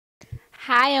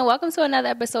Hi, and welcome to another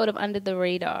episode of Under the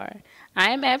Radar.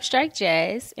 I am Abstract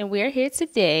Jazz, and we're here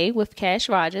today with Cash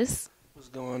Rogers. What's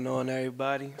going on,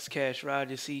 everybody? It's Cash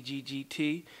Rogers,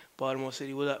 CGGT, Baltimore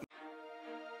City. What up?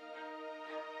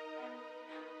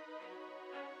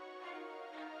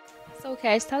 So,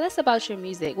 Cash, tell us about your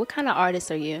music. What kind of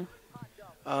artist are you?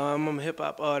 I'm a hip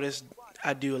hop artist.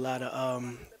 I do a lot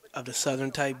of the southern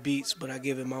type beats, but I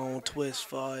give it my own twist, as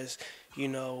far as you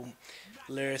know,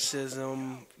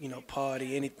 lyricism,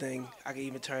 party, anything. I can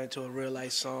even turn into a real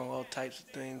life song, all types of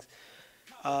things.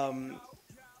 Um,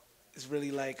 it's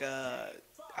really like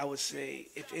I would say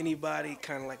if anybody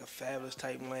kind of like a Fabulous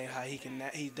type lane, how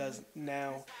he does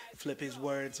now flip his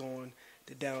words on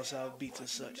the down south beats and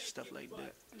such stuff like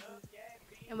that.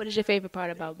 And what is your favorite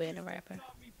part about being a rapper?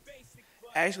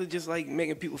 Actually, just like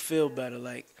making people feel better.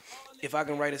 Like if I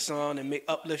can write a song and make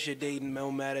uplift your day, no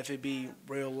matter if it be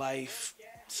real life,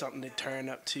 something to turn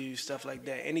up to, stuff like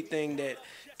that. Anything that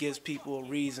gives people a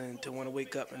reason to want to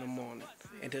wake up in the morning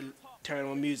and to turn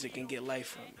on music and get life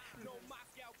from it.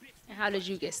 And how did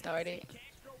you get started?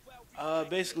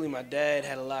 Basically, my dad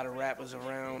had a lot of rappers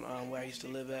around where I used to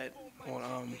live at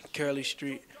on Curly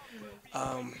Street.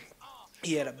 Um,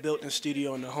 he had a built-in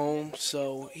studio in the home,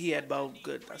 so he had about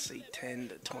good, I say, 10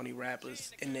 to 20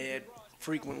 rappers in there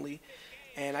frequently,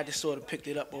 and I just sort of picked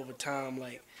it up over time.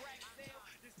 Like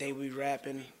they would be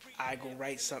rapping, I go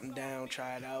write something down,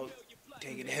 try it out,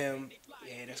 take it to him.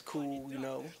 Yeah, that's cool.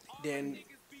 Then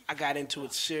I got into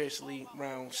it seriously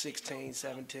around 16,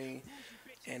 17,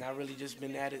 and I really just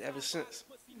been at it ever since.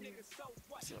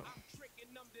 So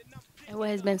And what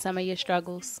has been some of your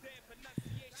struggles?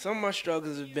 some of my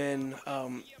struggles have been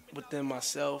within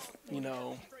myself,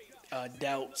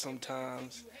 doubt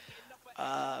sometimes.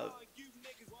 Uh,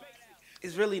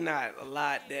 it's really not a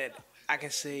lot that I can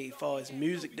say as far as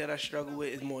music that I struggle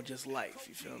with. It's more just life,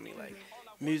 you feel me? Like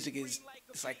music it's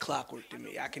like clockwork to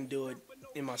me. I can do it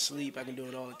in my sleep, I can do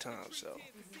it all the time, so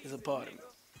it's a part of me.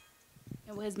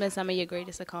 And what has been some of your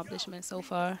greatest accomplishments so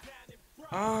far?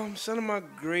 Some of my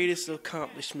greatest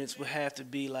accomplishments would have to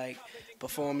be like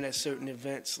performing at certain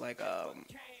events. Like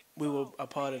we were a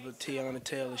part of a Tiana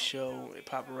Taylor show at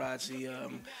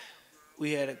Paparazzi.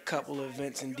 We had a couple of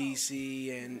events in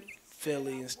DC and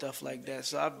Philly and stuff like that.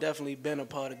 So I've definitely been a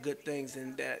part of good things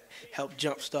and that helped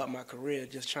jumpstart my career.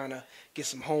 Just trying to get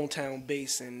some hometown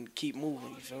base and keep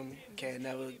moving. You feel me? Can't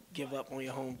never give up on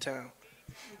your hometown.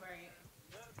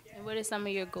 And what are some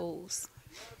of your goals?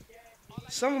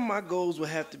 Some of my goals would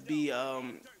have to be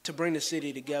to bring the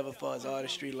city together for as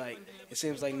artistry. Like it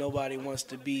seems like nobody wants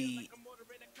to be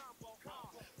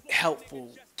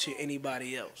helpful to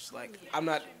anybody else. Like I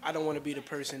don't want to be the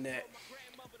person that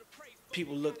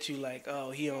people look to like,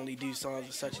 oh, he only do songs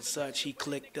with such and such. He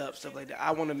clicked up stuff like that.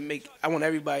 I want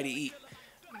everybody to eat.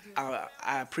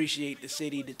 I appreciate the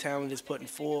city, the talent is putting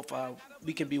forth.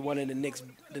 We can be one of the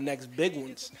next big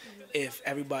ones if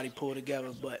everybody pull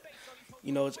together. But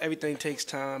everything takes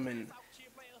time, and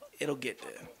it'll get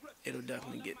there. It'll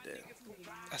definitely get there.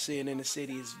 I see it in the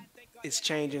city. It's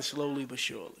changing slowly but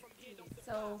surely.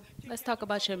 So, let's talk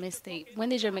about your mixtape. When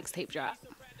did your mixtape drop?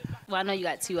 Well, I know you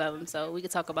got two of them, so we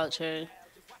could talk about your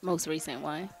most recent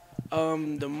one.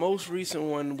 The most recent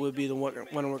one would be the one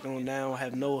I'm working on now. I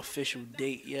have no official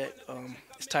date yet.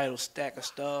 It's titled Stack of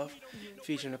Stuff,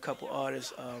 featuring a couple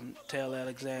artists, Taylor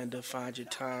Alexander, Find Your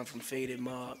Time from Faded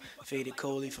Mob, Faded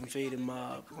Coley from Faded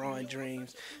Mob, Ron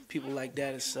Dreams, people like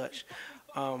that and such.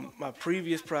 My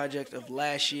previous project of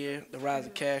last year, The Rise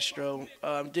of Castro,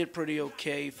 did pretty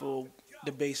okay for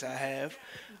the base I have.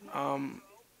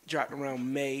 Dropped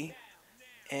around May,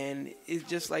 and it's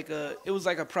just like it was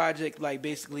like a project, like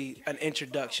basically an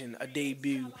introduction, a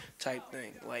debut type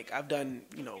thing. Like I've done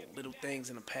little things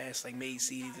in the past, like made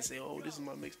CDs and say, oh, this is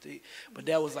my mixtape, but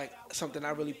that was like something I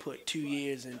really put 2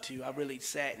 years into. I really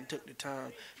sat and took the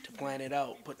time to plan it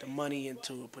out, put the money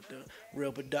into it, put the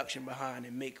real production behind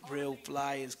it, make real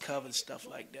flyers, covers, stuff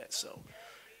like that. So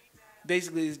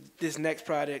basically this next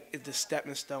project is the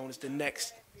stepping stone. It's the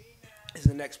next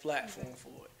platform for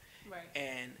it.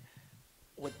 And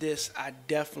with this, I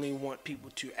definitely want people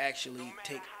to actually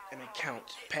take an account,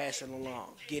 pass it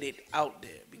along, get it out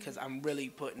there, because I'm really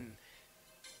putting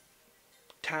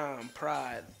time,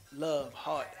 pride, love,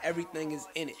 heart, everything is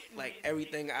in it. Like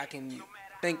everything I can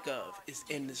think of is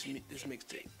in this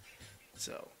mixtape.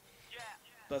 So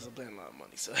plus I'm paying a lot of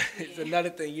money, so it's another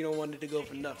thing. You don't want it to go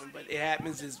for nothing, but it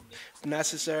happens. It's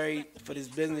necessary for this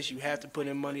business. You have to put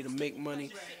in money to make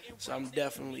money. So I'm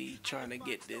definitely trying to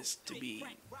get this to be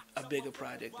a bigger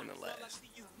project than the last.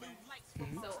 So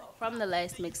from the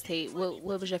last mixtape, what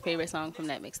was your favorite song from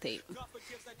that mixtape?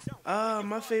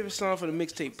 My favorite song for the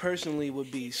mixtape personally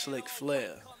would be Slick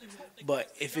Flair.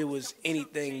 But if it was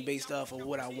anything based off of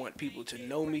what I want people to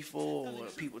know me for or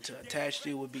people to attach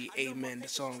to, would be Amen, the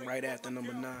song right after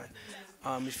number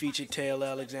 9. It featured Taylor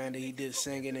Alexander. He did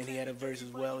singing and he had a verse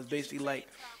as well. It's basically like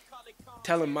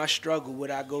telling my struggle,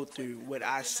 what I go through, what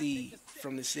I see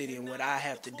from the city, and what I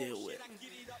have to deal with.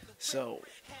 So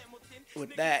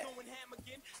with that,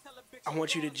 I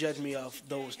want you to judge me off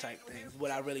those type things.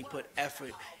 What I really put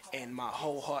effort and my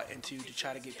whole heart into to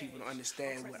try to get people to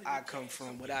understand where I come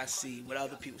from, what I see, what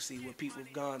other people see, what people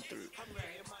have gone through.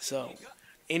 So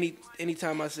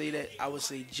anytime I say that, I would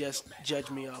say just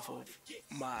judge me off of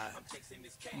my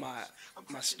my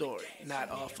my story, not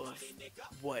off of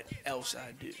what else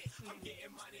I do.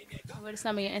 What are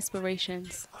some of your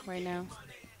inspirations right now?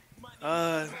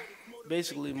 Uh,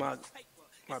 Basically my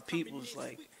people's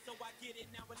like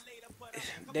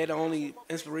they're the only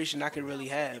inspiration I can really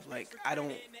have. Like I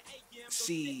don't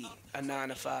see a 9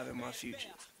 to 5 in my future.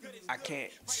 I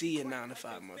can't see a 9 to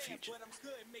 5 in my future.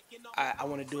 I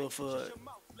want to do it for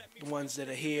the ones that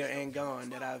are here and gone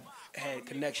that I've had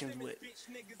connections with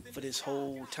for this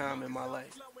whole time in my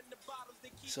life.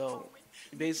 So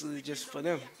basically, just for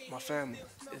them, my family.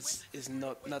 It's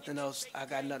nothing else. I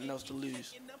got nothing else to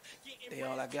lose. They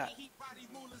all I got.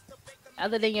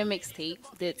 Other than your mixtape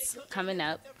that's coming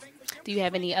up, do you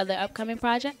have any other upcoming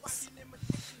projects?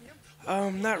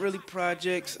 Not really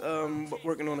projects. But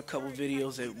working on a couple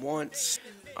videos at once.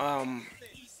 Um,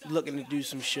 Looking to do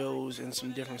some shows in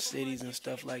some different cities and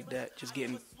stuff like that. Just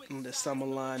getting the summer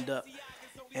lined up,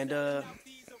 and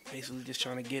basically just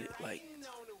trying to get it. Like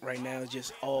right now, it's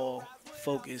just all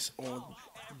focus on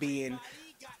being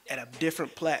at a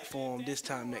different platform this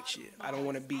time next year. I don't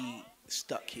want to be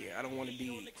stuck here. I don't want to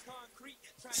be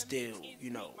still,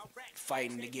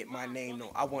 fighting to get my name known.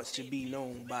 I want to be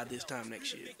known by this time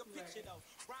next year.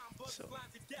 So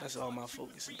that's all my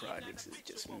focus and projects is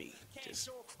just me. Just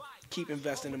keep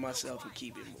investing in myself and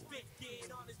keep it moving.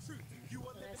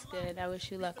 That's good. I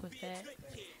wish you luck with that.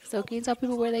 So can you tell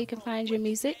people where they can find your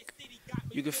music?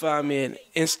 You can find me on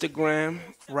Instagram,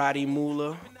 Roddy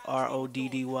Mula,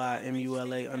 RODDYMULA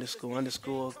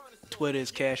 __. Twitter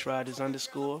is Cash Rogers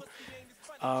 _.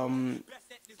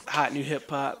 Hot New Hip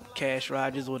Hop, Cash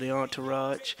Rogers or the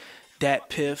Entourage. Dat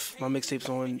Piff, my mixtape's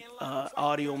on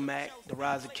Audio Mac, The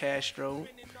Rise of Castro.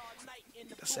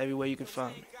 That's everywhere you can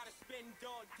find me.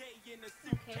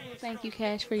 Okay, well, thank you,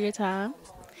 Cash, for your time.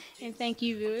 And thank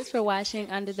you, viewers, for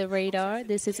watching Under the Radar.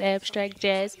 This is Abstract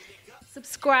Jazz.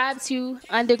 Subscribe to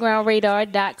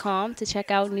undergroundradar.com to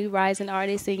check out new rising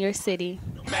artists in your city.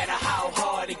 No matter how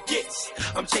hard it gets,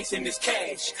 I'm chasing this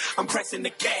cash. I'm pressing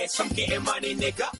the gas. I'm getting money, nigga.